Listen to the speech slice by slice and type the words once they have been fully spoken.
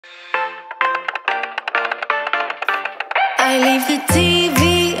I leave the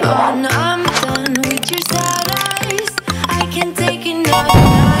TV on, I'm done with your sad eyes. I can't take another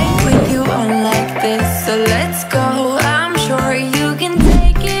night with you on like this. So let's go, I'm sure you can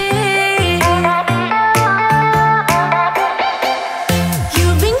take it.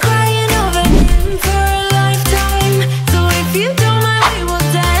 You've been crying over him for a lifetime. So if you don't mind, we will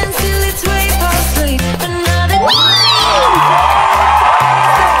dance till it's way past late. Another night.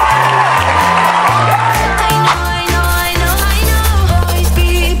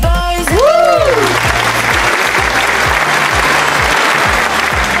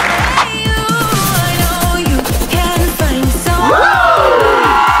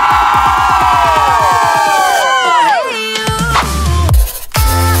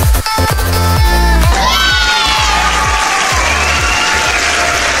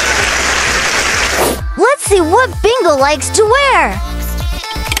 See what Bingo likes to wear.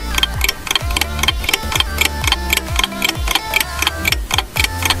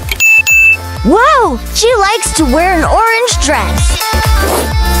 Wow, she likes to wear an orange dress.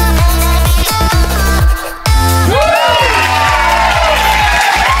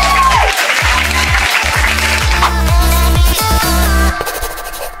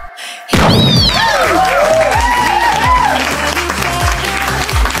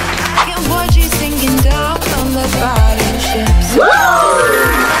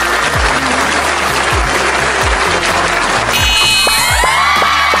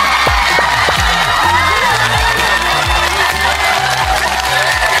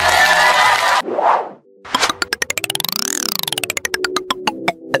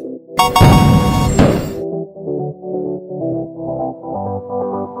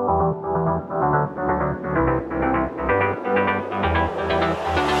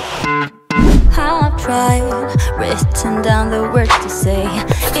 I've tried, written down the words to say.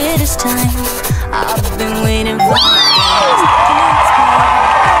 It is time, I've been waiting for this.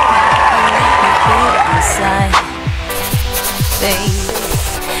 Inside, babe,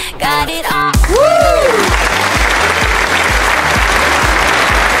 got it all.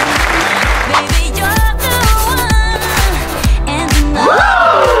 Baby, you're the one, and you know.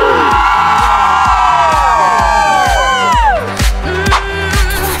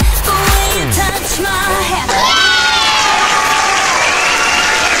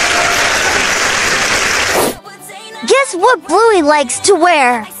 Guess what Bluey likes to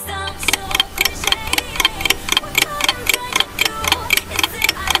wear?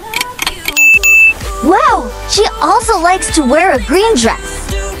 Wow, she also likes to wear a green dress.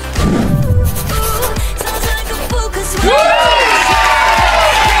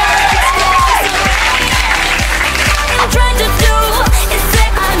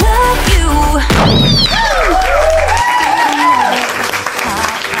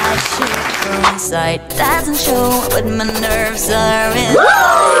 Inside doesn't show, but my nerves are in.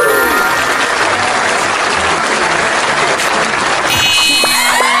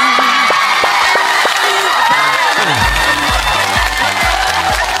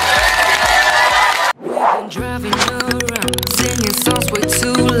 We've been driving around, singing songs way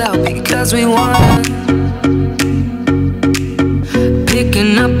too loud because we wanna.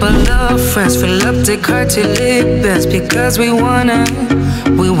 Picking up our love friends, fill up the car till it bends because we wanna.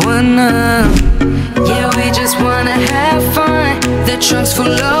 Yeah, we just wanna have fun. The trunk's full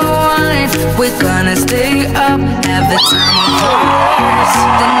of wine. We're gonna stay up, have the time of our lives.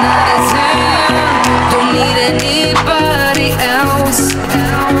 The night is young, don't need anybody else.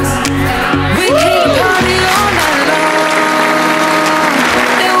 We can party all night long,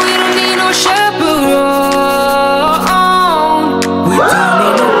 and we don't need no chaperone. We don't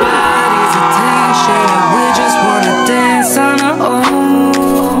need nobody's attention. We just wanna dance on our own.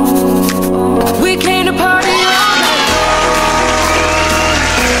 We came to party all night long.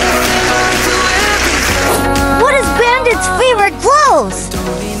 What is Bandit's favorite clothes?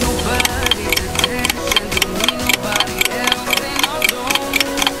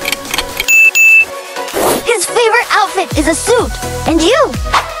 His favorite outfit is a suit. And you?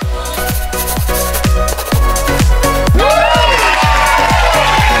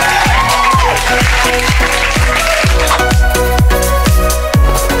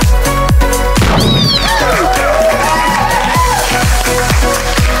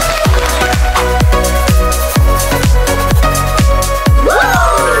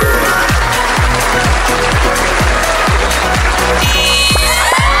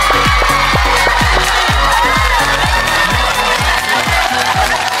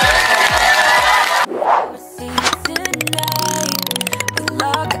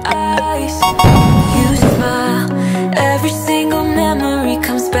 You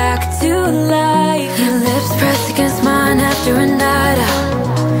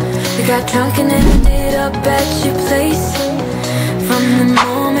got drunk and ended up at your place. From the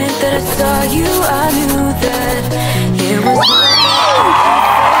moment that I saw you, I knew that it was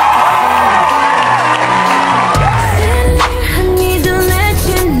I need to let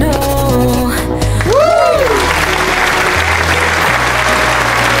you know.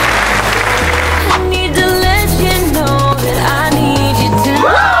 I need to let you know that I need you to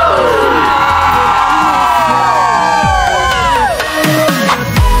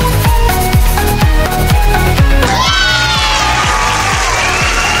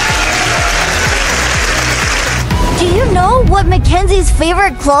Do you know what Mackenzie's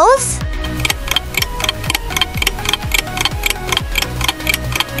favorite clothes?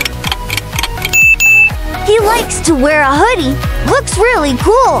 He likes to wear a hoodie. Looks really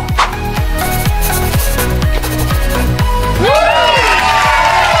cool.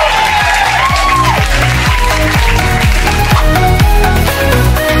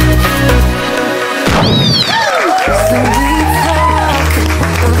 So we talk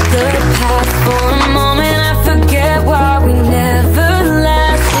of the past for a moment. I forget why we never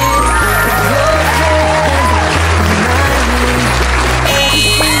lasted. Your hand on my knee, every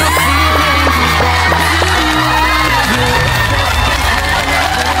single feeling comes back to me.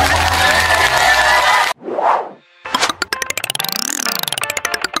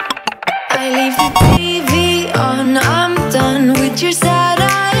 I leave the TV on. I'm done with your sad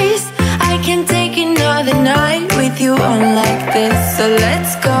eyes. I can't take another night with you on like this. So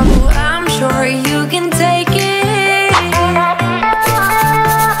let's go. I'm sure you can take it.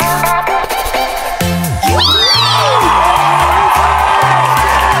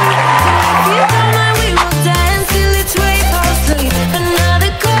 If you don't mind, we will dance till it's way past late.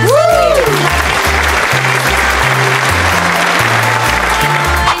 Another course.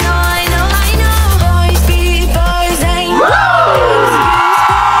 I know. Boys be boys, ain't no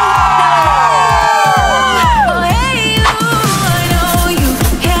oh, hey, you, I know you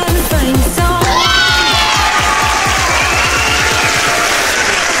can find some.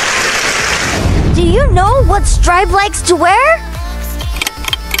 Do you know what Stripe likes to wear?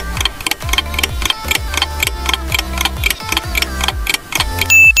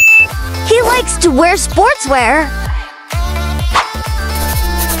 He likes to wear sportswear.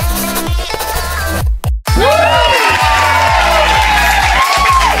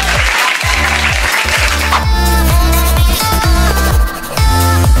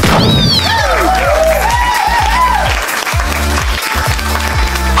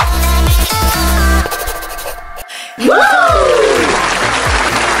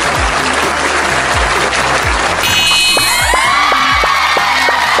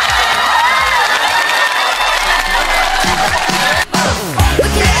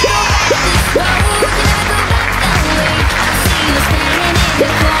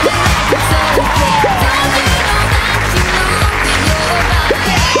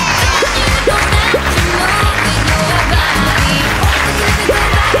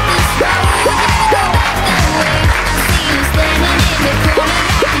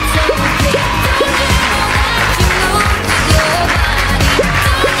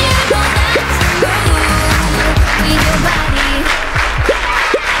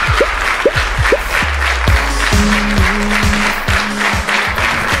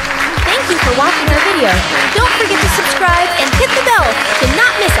 Watching our video. Don't forget to subscribe and hit the bell to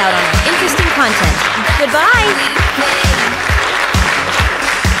not miss out on our interesting content.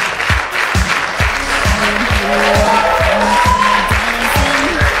 Goodbye!